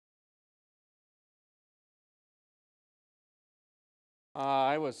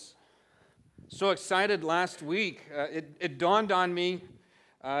I was so excited last week. It dawned on me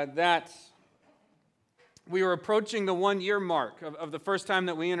that we were approaching the 1 year mark of the first time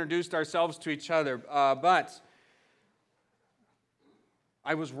that we introduced ourselves to each other. But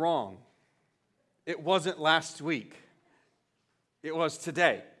I was wrong. It wasn't last week. It was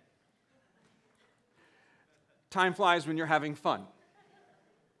today. Time flies when you're having fun.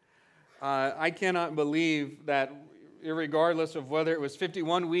 I cannot believe that regardless of whether it was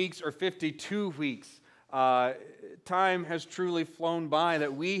 51 weeks or 52 weeks, time has truly flown by,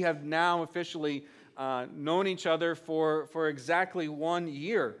 that we have now officially known each other for exactly 1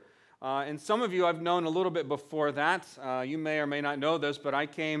 year. And some of you I've known a little bit before that. You may or may not know this, but I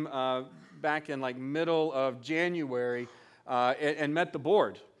came back in middle of January and met the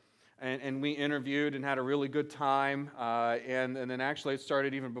board. And we interviewed and had a really good time. And then actually it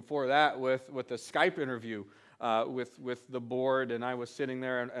started even before that with a Skype interview with the board. And I was sitting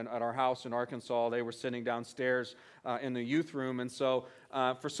there at our house in Arkansas. They were sitting downstairs in the youth room. And so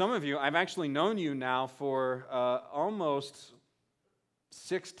for some of you, I've actually known you now for almost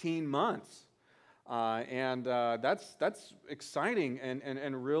 16 months. And that's exciting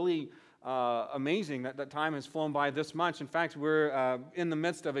and really amazing that time has flown by this much. In fact, we're in the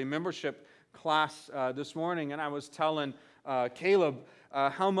midst of a membership class this morning, and I was telling Caleb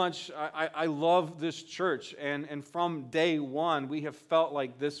how much I love this church. And from day one, we have felt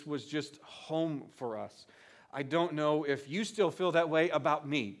like this was just home for us. I don't know if you still feel that way about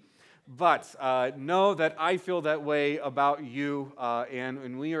me, but know that I feel that way about you,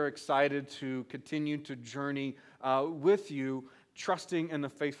 and we are excited to continue to journey with you, trusting in the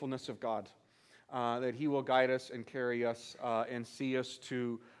faithfulness of God, that He will guide us and carry us and see us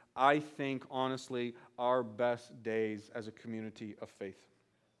to, I think, honestly, our best days as a community of faith.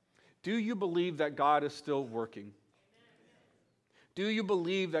 Do you believe that God is still working? Do you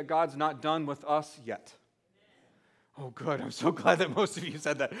believe that God's not done with us yet? Oh, good. I'm so glad that most of you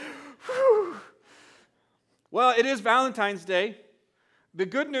said that. Whew. Well, it is Valentine's Day. The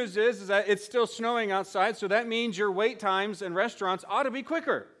good news is that it's still snowing outside, so that means your wait times in restaurants ought to be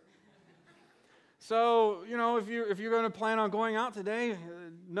quicker. So, if you're going to plan on going out today,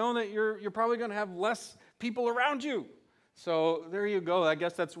 know that you're probably going to have less people around you. So there you go. I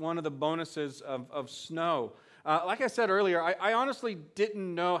guess that's one of the bonuses of snow. Like I said earlier, I honestly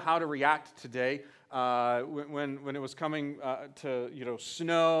didn't know how to react today when it was coming to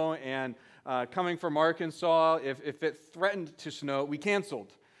snow and coming from Arkansas. If it threatened to snow, we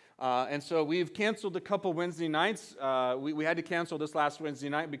canceled. And so we've canceled a couple Wednesday nights. We had to cancel this last Wednesday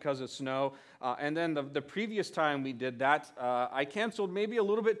night because of snow. And then the previous time we did that, I canceled maybe a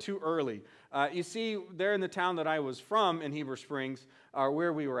little bit too early. You see, there in the town that I was from in Heber Springs, or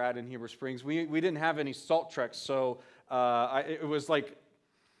where we were at in Heber Springs, we didn't have any salt trucks. So it was like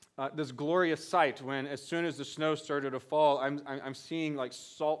this glorious sight when, as soon as the snow started to fall, I'm seeing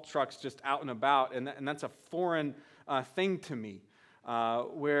salt trucks just out and about, and that's a foreign thing to me.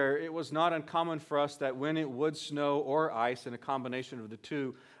 Where it was not uncommon for us that when it would snow or ice, and a combination of the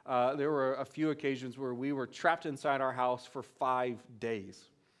two, there were a few occasions where we were trapped inside our house for 5 days.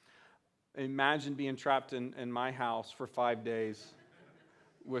 Imagine being trapped in my house for 5 days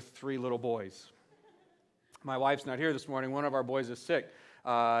with 3 little boys. My wife's not here this morning. One of our boys is sick.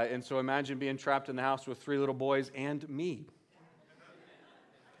 And so imagine being trapped in the house with 3 little boys and me.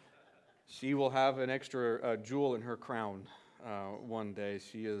 She will have an extra jewel in her crown one day.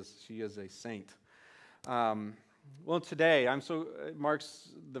 She is a saint. Well, today it marks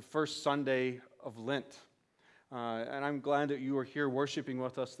the first Sunday of Lent. And I'm glad that you are here worshiping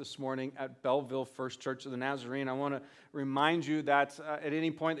with us this morning at Belleville First Church of the Nazarene. I want to remind you that at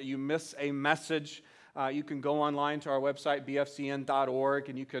any point that you miss a message, you can go online to our website, bfcn.org,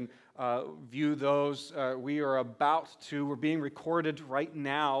 and you can view those. We're being recorded right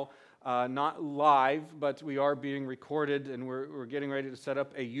now, not live, but we are being recorded, and we're getting ready to set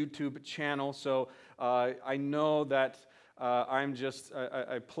up a YouTube channel. So I know that I'm just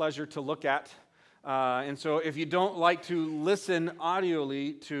a pleasure to look at. And so if you don't like to listen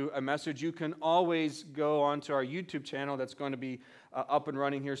audioly to a message, you can always go onto our YouTube channel that's going to be up and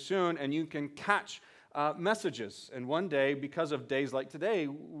running here soon, and you can catch messages. And one day, because of days like today,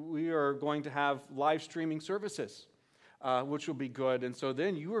 we are going to have live streaming services, which will be good. And so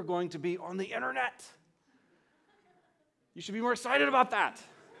then you are going to be on the internet. You should be more excited about that.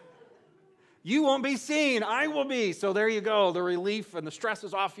 You won't be seen. I will be. So there you go. The relief and the stress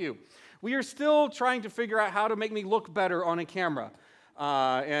is off you. We are still trying to figure out how to make me look better on a camera.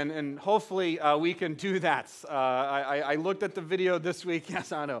 And hopefully we can do that. I looked at the video this week.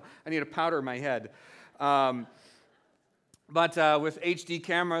 Yes, I know. I need a powder in my head. But with HD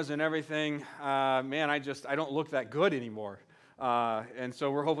cameras and everything, man, I don't look that good anymore. And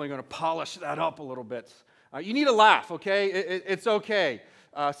so we're hopefully going to polish that up a little bit. You need a laugh, okay? It's okay.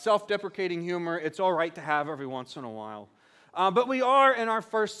 Self-deprecating humor, it's all right to have every once in a while. But we are in our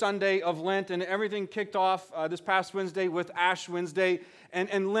first Sunday of Lent, and everything kicked off this past Wednesday with Ash Wednesday,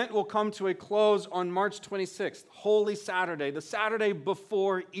 and Lent will come to a close on March 26th, Holy Saturday, the Saturday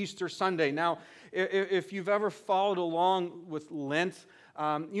before Easter Sunday. Now, if you've ever followed along with Lent,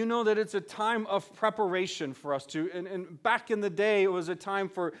 you know that it's a time of preparation for us to, and back in the day, it was a time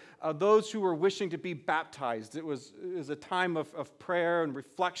for those who were wishing to be baptized. It was a time of prayer and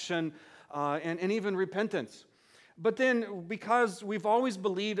reflection and even repentance. But then, because we've always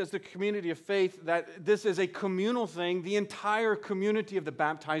believed as the community of faith that this is a communal thing, the entire community of the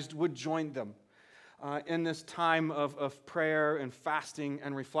baptized would join them in this time of prayer and fasting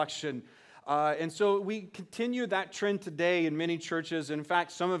and reflection. And so we continue that trend today in many churches. In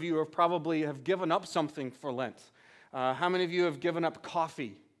fact, some of you have probably given up something for Lent. How many of you have given up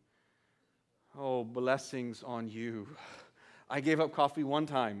coffee? Oh, blessings on you. I gave up coffee one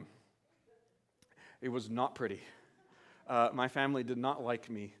time. It was not pretty. My family did not like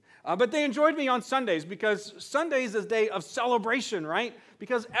me. But they enjoyed me on Sundays, because Sundays is a day of celebration, right?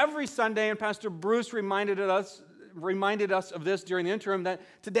 Because every Sunday, and Pastor Bruce reminded us of this during the interim, that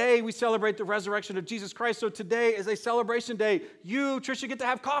today we celebrate the resurrection of Jesus Christ. So today is a celebration day. You, Tricia, get to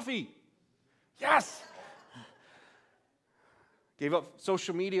have coffee. Yes! Gave up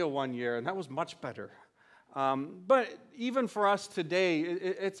social media one year, and that was much better. But even for us today,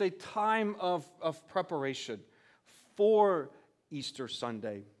 it's a time of preparation for Easter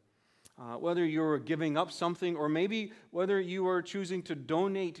Sunday. Whether you're giving up something, or maybe whether you are choosing to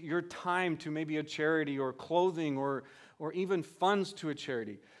donate your time to maybe a charity, or clothing, or even funds to a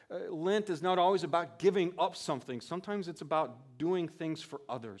charity. Lent is not always about giving up something. Sometimes it's about doing things for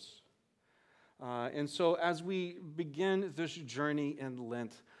others. And so as we begin this journey in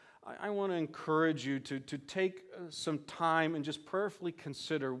Lent, I want to encourage you to take some time and just prayerfully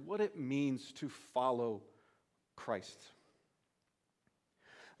consider what it means to follow Christ.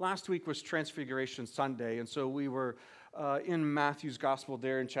 Last week was Transfiguration Sunday, and so we were in Matthew's Gospel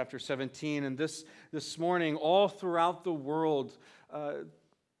there in chapter 17, and this morning, all throughout the world,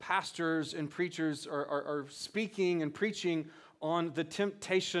 pastors and preachers are speaking and preaching on the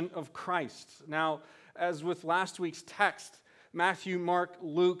temptation of Christ. Now, as with last week's text, Matthew, Mark,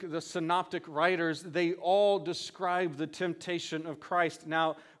 Luke, the synoptic writers, they all describe the temptation of Christ.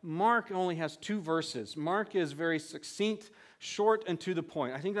 Now, Mark only has 2 verses. Mark is very succinct, short, and to the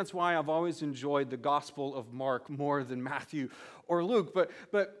point. I think that's why I've always enjoyed the Gospel of Mark more than Matthew or Luke.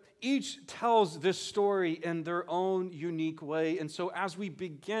 But each tells this story in their own unique way. And so as we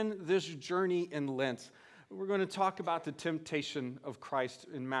begin this journey in Lent, we're going to talk about the temptation of Christ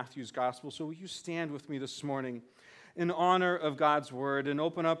in Matthew's Gospel. So will you stand with me this morning in honor of God's Word, and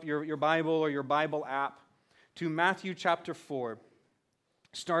open up your Bible or your Bible app to Matthew chapter 4,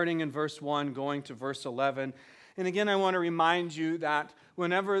 starting in verse 1, going to verse 11. And again, I want to remind you that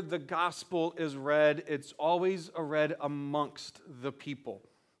whenever the gospel is read, it's always read amongst the people.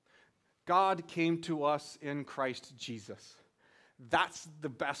 God came to us in Christ Jesus. That's the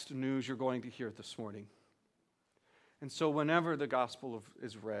best news you're going to hear this morning. And so whenever the gospel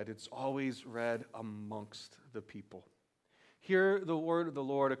is read, it's always read amongst the people. Hear the word of the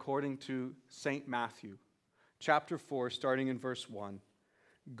Lord according to St. Matthew, chapter 4, starting in verse 1,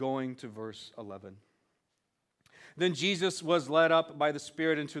 going to verse 11. Then Jesus was led up by the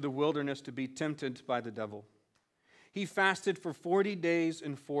Spirit into the wilderness to be tempted by the devil. He fasted for 40 days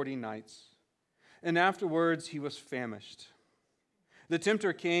and 40 nights, and afterwards he was famished. The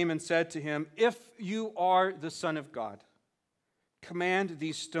tempter came and said to him, "If you are the Son of God, command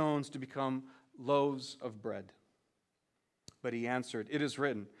these stones to become loaves of bread." But he answered, "It is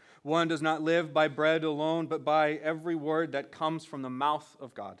written, one does not live by bread alone, but by every word that comes from the mouth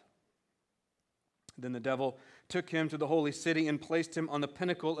of God." Then the devil took him to the holy city and placed him on the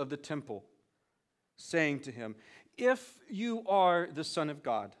pinnacle of the temple, saying to him, "If you are the Son of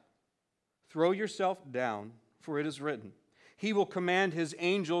God, throw yourself down, for it is written, He will command His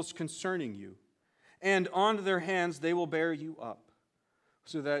angels concerning you, and on their hands they will bear you up,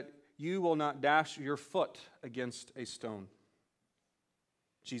 so that you will not dash your foot against a stone."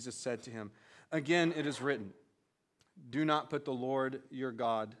 Jesus said to him, "Again it is written, do not put the Lord your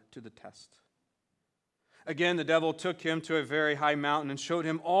God to the test." Again the devil took him to a very high mountain and showed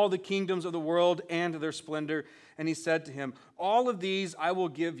him all the kingdoms of the world and their splendor. And he said to him, "All of these I will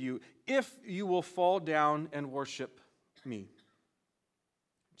give you if you will fall down and worship me."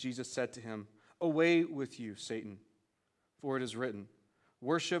 Jesus said to him, "Away with you, Satan, For it is written,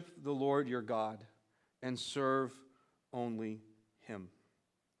 worship the Lord your God and serve only him.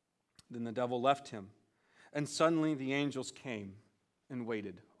 Then the devil left him, and suddenly the angels came and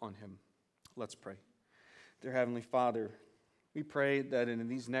waited on him. Let's pray. Dear Heavenly Father, we pray that in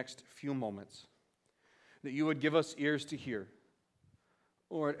these next few moments, that you would give us ears to hear,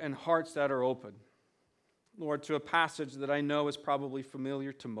 Lord, and hearts that are open, Lord, to a passage that I know is probably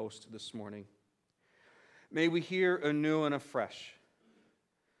familiar to most this morning. May we hear anew and afresh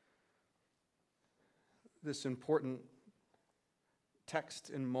this important text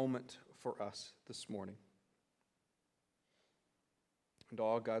and moment for us this morning. And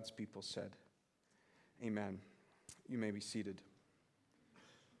all God's people said, amen. You may be seated.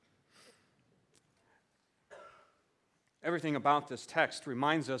 Everything about this text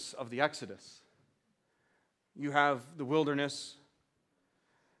reminds us of the Exodus. You have the wilderness.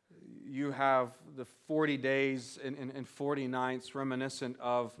 You have the 40 days and 40 nights reminiscent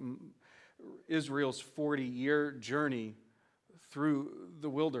of Israel's 40-year journey through the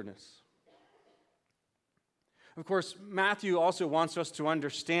wilderness. Of course, Matthew also wants us to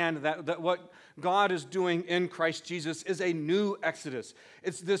understand that what God is doing in Christ Jesus is a new exodus.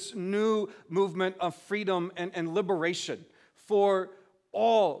 It's this new movement of freedom and liberation for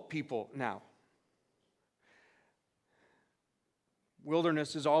all people now.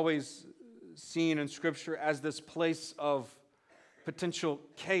 Wilderness is always seen in Scripture as this place of potential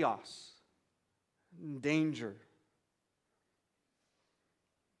chaos, danger.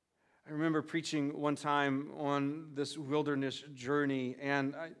 I remember preaching one time on this wilderness journey,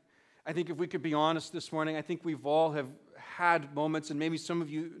 and I think if we could be honest this morning, I think we've all have had moments, and maybe some of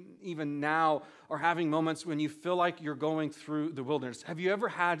you even now are having moments when you feel like you're going through the wilderness. Have you ever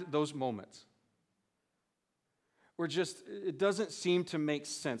had those moments? Where just, it doesn't seem to make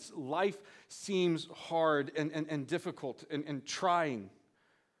sense. Life seems hard and difficult and trying,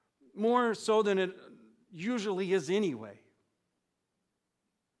 more so than it usually is anyway.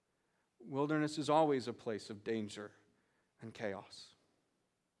 Wilderness is always a place of danger and chaos.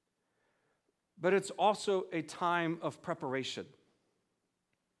 But it's also a time of preparation,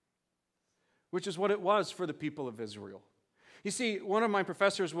 which is what it was for the people of Israel. You see, one of my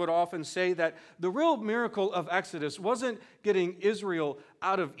professors would often say that the real miracle of Exodus wasn't getting Israel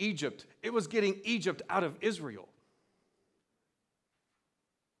out of Egypt, it was getting Egypt out of Israel.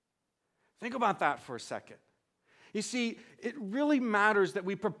 Think about that for a second. You see, it really matters that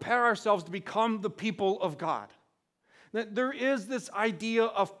we prepare ourselves to become the people of God. That there is this idea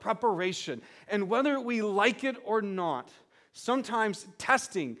of preparation, and whether we like it or not, sometimes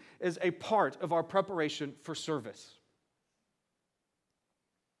testing is a part of our preparation for service.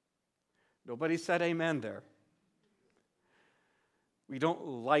 Nobody said amen there. We don't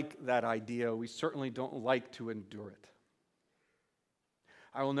like that idea. We certainly don't like to endure it.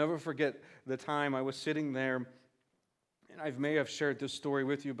 I will never forget the time I was sitting there, and I may have shared this story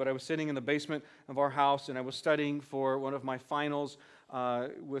with you, but I was sitting in the basement of our house, and I was studying for one of my finals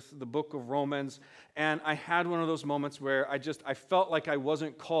with the book of Romans, and I had one of those moments where I felt like I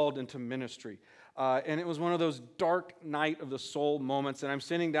wasn't called into ministry. And it was one of those dark night of the soul moments, and I'm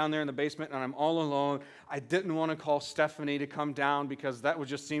sitting down there in the basement, and I'm all alone. I didn't want to call Stephanie to come down because that would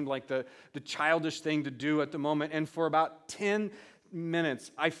just seem like the childish thing to do at the moment. And for about 10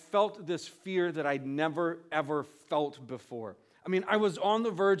 minutes, I felt this fear that I'd never, ever felt before. I mean, I was on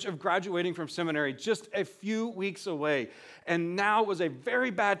the verge of graduating from seminary just a few weeks away, and now was a very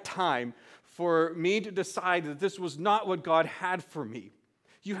bad time for me to decide that this was not what God had for me.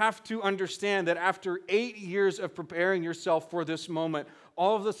 You have to understand that after 8 years of preparing yourself for this moment,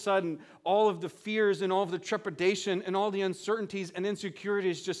 all of a sudden, all of the fears and all of the trepidation and all the uncertainties and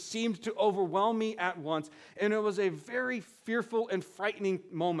insecurities just seemed to overwhelm me at once. And it was a very fearful and frightening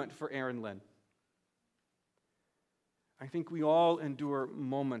moment for Lynn. I think we all endure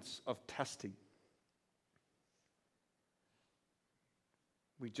moments of testing.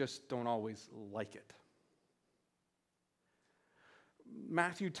 We just don't always like it.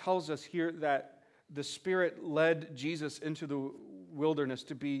 Matthew tells us here that the Spirit led Jesus into the wilderness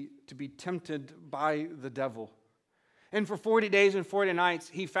to be tempted by the devil. And for 40 days and 40 nights,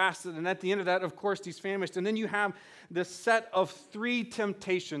 he fasted. And at the end of that, of course, he's famished. And then you have this set of 3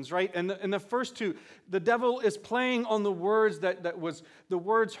 temptations, right? And the first 2, the devil is playing on the words that was the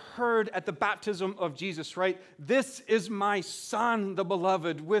words heard at the baptism of Jesus, right? This is my Son, the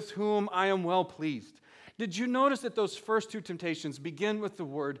beloved, with whom I am well pleased. Did you notice that those first 2 temptations begin with the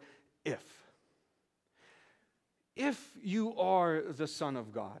word if? If you are the Son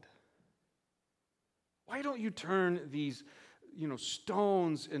of God, why don't you turn these,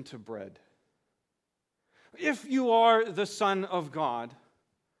 stones into bread? If you are the Son of God,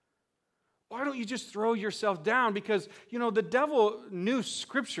 why don't you just throw yourself down? Because, the devil knew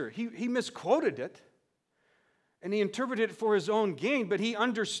Scripture. He misquoted it, and he interpreted it for his own gain, but he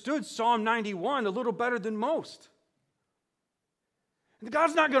understood Psalm 91 a little better than most. And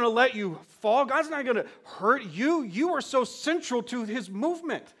God's not going to let you fall. God's not going to hurt you. You are so central to his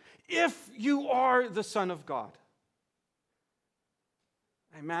movement if you are the Son of God.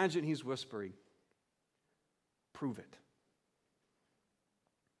 I imagine he's whispering, prove it.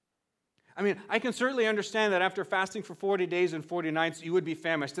 I mean, I can certainly understand that after fasting for 40 days and 40 nights, you would be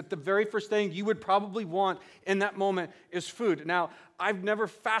famished. That the very first thing you would probably want in that moment is food. Now, I've never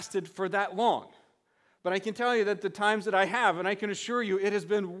fasted for that long, but I can tell you that the times that I have, and I can assure you it has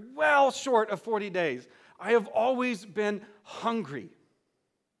been well short of 40 days, I have always been hungry.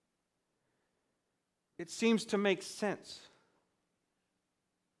 It seems to make sense.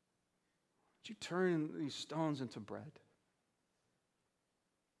 Would you turn these stones into bread?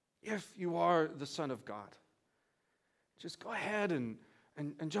 If you are the Son of God, just go ahead and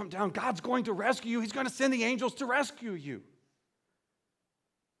jump down. God's going to rescue you. He's going to send the angels to rescue you.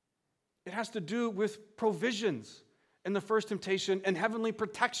 It has to do with provisions in the first temptation and heavenly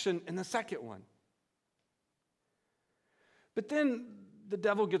protection in the second one. But then the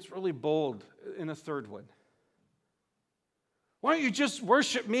devil gets really bold in a third one. Why don't you just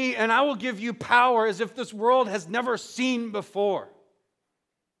worship me and I will give you power as if this world has never seen before?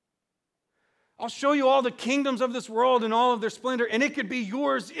 I'll show you all the kingdoms of this world and all of their splendor, and it could be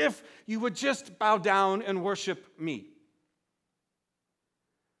yours if you would just bow down and worship me.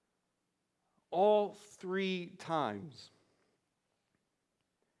 All 3 times,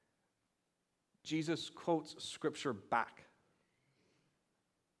 Jesus quotes Scripture back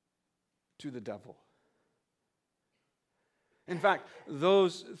to the devil. In fact,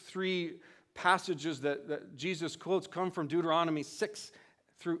 those 3 passages that Jesus quotes come from Deuteronomy 6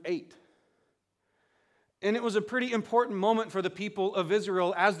 through 8. And it was a pretty important moment for the people of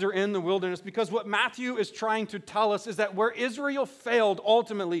Israel as they're in the wilderness, because what Matthew is trying to tell us is that where Israel failed,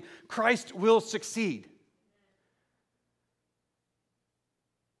 ultimately, Christ will succeed.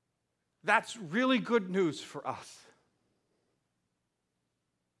 That's really good news for us.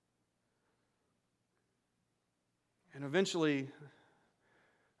 And eventually,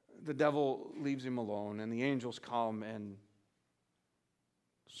 the devil leaves him alone, and the angels come and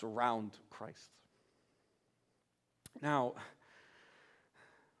surround Christ. Now,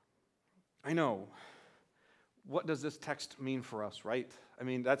 I know, what does this text mean for us, right? I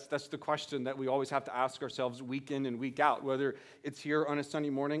mean, that's the question that we always have to ask ourselves week in and week out, whether it's here on a Sunday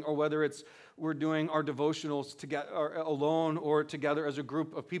morning or whether it's we're doing our devotionals together, or alone or together as a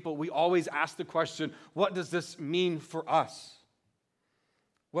group of people. We always ask the question, what does this mean for us?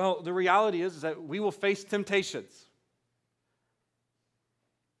 Well, the reality is that we will face temptations.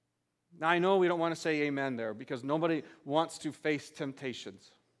 Now, I know we don't want to say amen there because nobody wants to face temptations.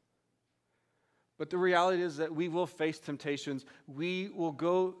 But the reality is that we will face temptations. We will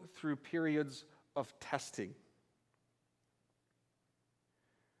go through periods of testing.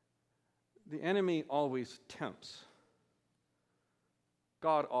 The enemy always tempts.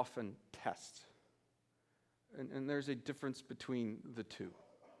 God often tests. And there's a difference between the two.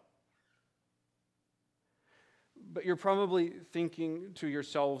 But you're probably thinking to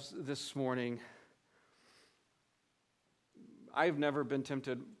yourselves this morning, I've never been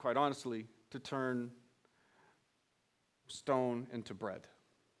tempted, quite honestly, to turn stone into bread.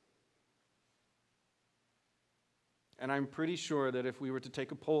 And I'm pretty sure that if we were to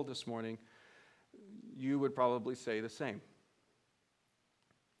take a poll this morning, you would probably say the same.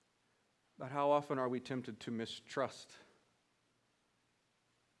 But how often are we tempted to mistrust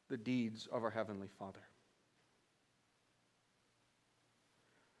the deeds of our Heavenly Father?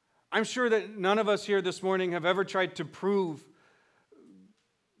 I'm sure that none of us here this morning have ever tried to prove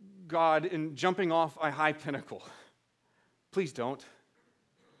God in jumping off a high pinnacle. Please don't.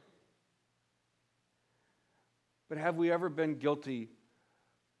 But have we ever been guilty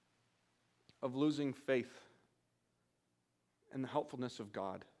of losing faith in the helpfulness of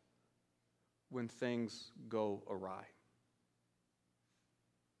God when things go awry?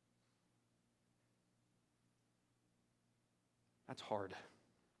 That's hard.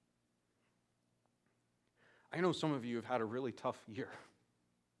 I know some of you have had a really tough year.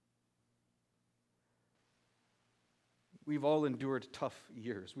 We've all endured tough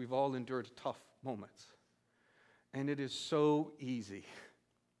years. We've all endured tough moments. And it is so easy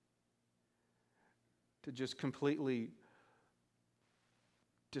to just completely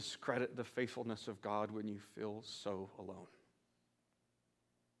discredit the faithfulness of God when you feel so alone.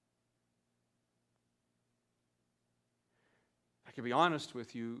 I can be honest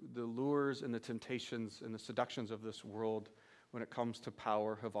with you, the lures and the temptations and the seductions of this world when it comes to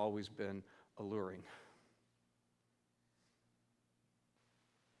power have always been alluring.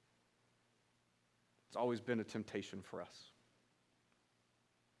 It's always been a temptation for us.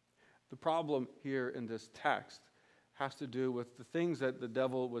 The problem here in this text has to do with the things that the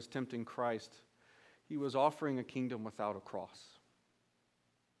devil was tempting Christ. He was offering a kingdom without a cross.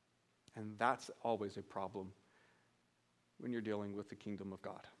 And that's always a problem when you're dealing with the kingdom of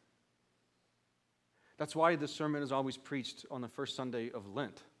God. That's why this sermon is always preached on the first Sunday of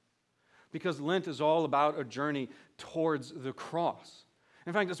Lent. Because Lent is all about a journey towards the cross.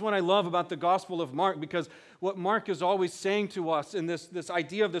 In fact, that's what I love about the Gospel of Mark, because what Mark is always saying to us in this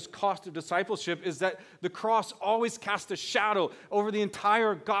idea of this cost of discipleship is that the cross always casts a shadow over the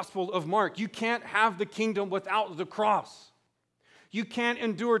entire Gospel of Mark. You can't have the kingdom without the cross. You can't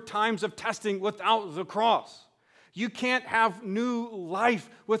endure times of testing without the cross. You can't have new life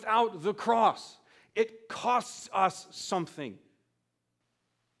without the cross. It costs us something.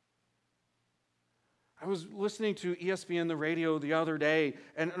 I was listening to ESPN, the radio, the other day,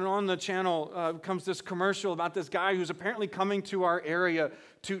 and on the channel comes this commercial about this guy who's apparently coming to our area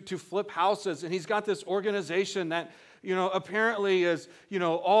to flip houses, and he's got this organization that, apparently is,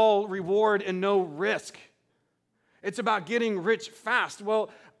 all reward and no risk. It's about getting rich fast.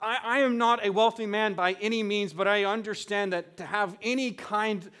 Well, I am not a wealthy man by any means, but I understand that to have any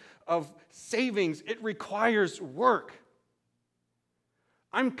kind of savings, it requires work.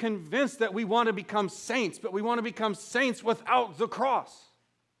 I'm convinced that we want to become saints, but we want to become saints without the cross,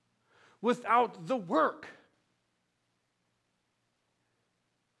 without the work.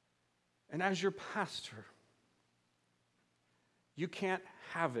 And as your pastor, you can't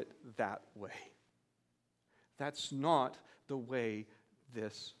have it that way. That's not the way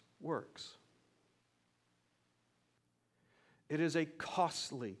this works. It is a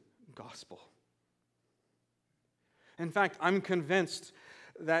costly gospel. In fact, I'm convinced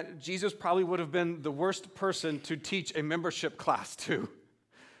that Jesus probably would have been the worst person to teach a membership class to,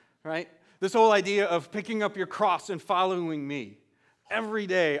 right? This whole idea of picking up your cross and following me every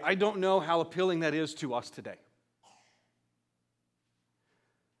day, I don't know how appealing that is to us today.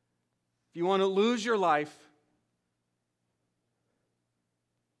 If you want to lose your life,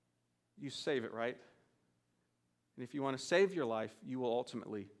 you save it, right? And if you want to save your life, you will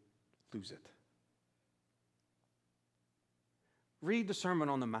ultimately lose it. Read the Sermon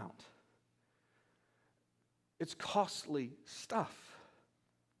on the Mount. It's costly stuff.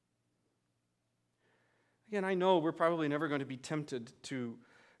 Again, I know we're probably never going to be tempted to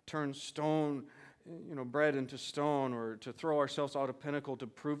turn bread into stone, or to throw ourselves out a pinnacle to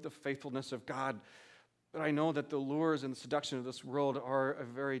prove the faithfulness of God. But I know that the lures and the seduction of this world are a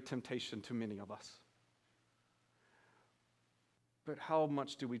very temptation to many of us. But how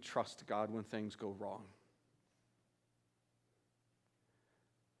much do we trust God when things go wrong?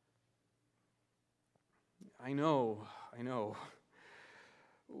 I know.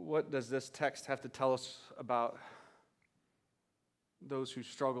 What does this text have to tell us about those who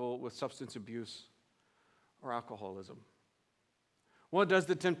struggle with substance abuse or alcoholism? What does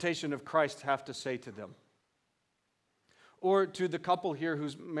the temptation of Christ have to say to them? Or to the couple here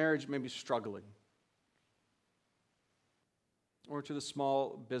whose marriage may be struggling? Or to the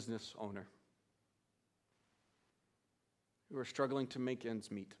small business owner who are struggling to make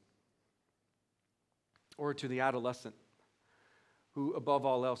ends meet? Or to the adolescent who, above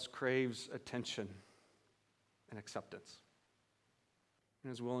all else, craves attention and acceptance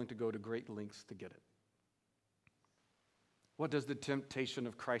and is willing to go to great lengths to get it? What does the temptation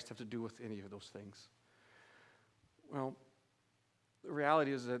of Christ have to do with any of those things? Well, the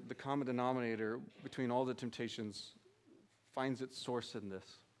reality is that the common denominator between all the temptations finds its source in this.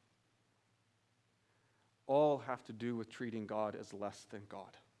 All have to do with treating God as less than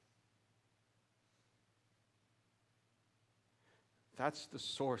God. That's the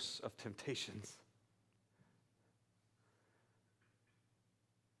source of temptations.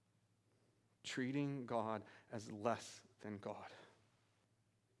 Treating God as less than God.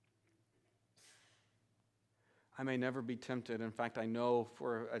 I may never be tempted. In fact, I know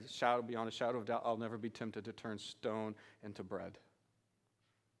beyond a shadow of doubt, I'll never be tempted to turn stone into bread.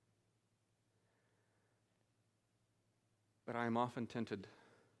 But I am often tempted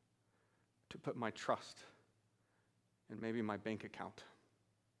to put my trust in maybe my bank account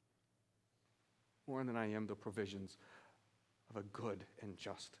more than I am the provisions of a good and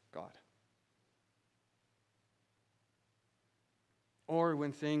just God. Or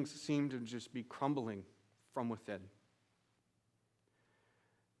when things seem to just be crumbling from within.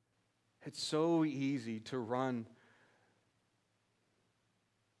 It's so easy to run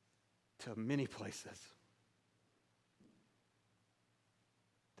to many places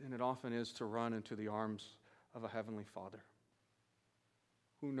than it often is to run into the arms of a Heavenly Father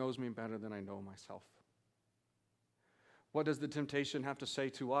who knows me better than I know myself. What does the temptation have to say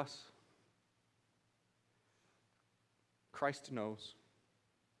to us? Christ knows.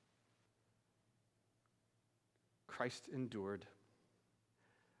 Christ endured.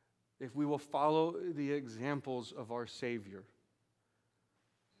 If we will follow the examples of our Savior,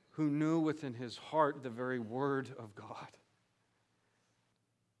 who knew within his heart the very word of God.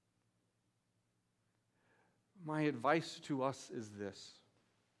 My advice to us is this: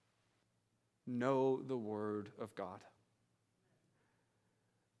 know the word of God.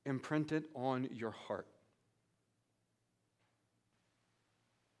 Imprint it on your heart.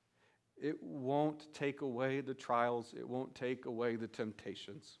 It won't take away the trials. It won't take away the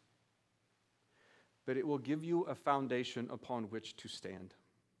temptations. But it will give you a foundation upon which to stand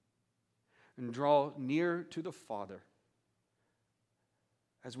and draw near to the Father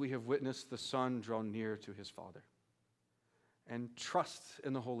as we have witnessed the Son draw near to his Father. And trust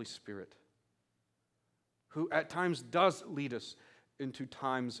in the Holy Spirit, who at times does lead us into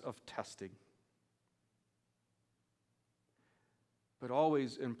times of testing, but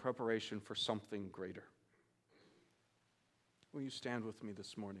always in preparation for something greater. Will you stand with me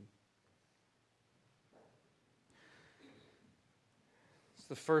this morning? It's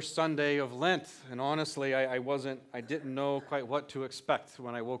the first Sunday of Lent, and honestly, I didn't know quite what to expect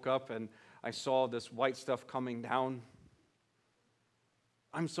when I woke up and I saw this white stuff coming down.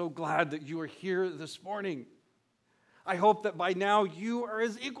 I'm so glad that you are here this morning. I hope that by now you are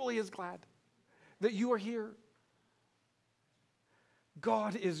equally as glad that you are here.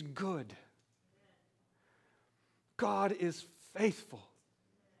 God is good. God is faithful.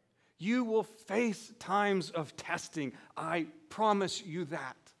 You will face times of testing. I promise you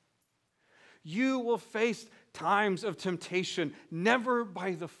that. You will face times of temptation, never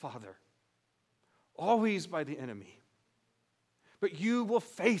by the Father, always by the enemy. But you will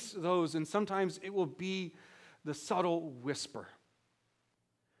face those, and sometimes it will be the subtle whisper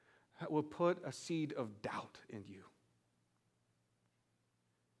that will put a seed of doubt in you.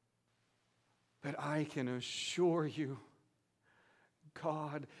 But I can assure you,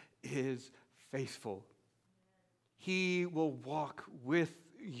 God is faithful. He will walk with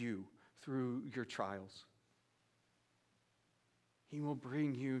you through your trials. He will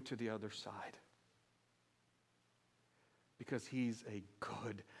bring you to the other side because he's a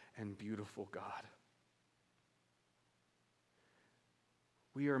good and beautiful God.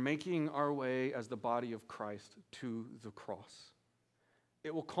 We are making our way as the body of Christ to the cross.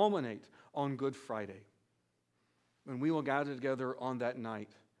 It will culminate on Good Friday, when we will gather together on that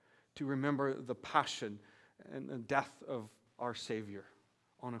night to remember the passion and the death of our Savior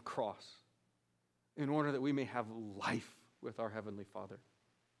on a cross, in order that we may have life with our Heavenly Father.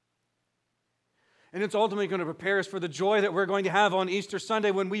 And it's ultimately going to prepare us for the joy that we're going to have on Easter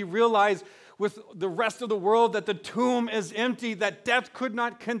Sunday when we realize with the rest of the world that the tomb is empty, that death could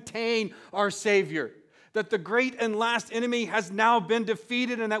not contain our Savior, that the great and last enemy has now been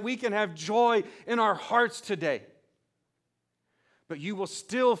defeated, and that we can have joy in our hearts today. But you will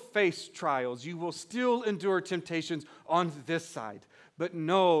still face trials. You will still endure temptations on this side. But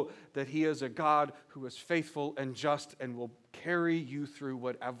know that he is a God who is faithful and just and will carry you through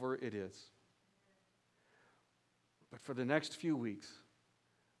whatever it is. But for the next few weeks,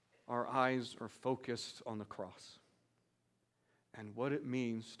 our eyes are focused on the cross and what it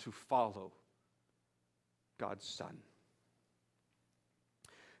means to follow God's Son.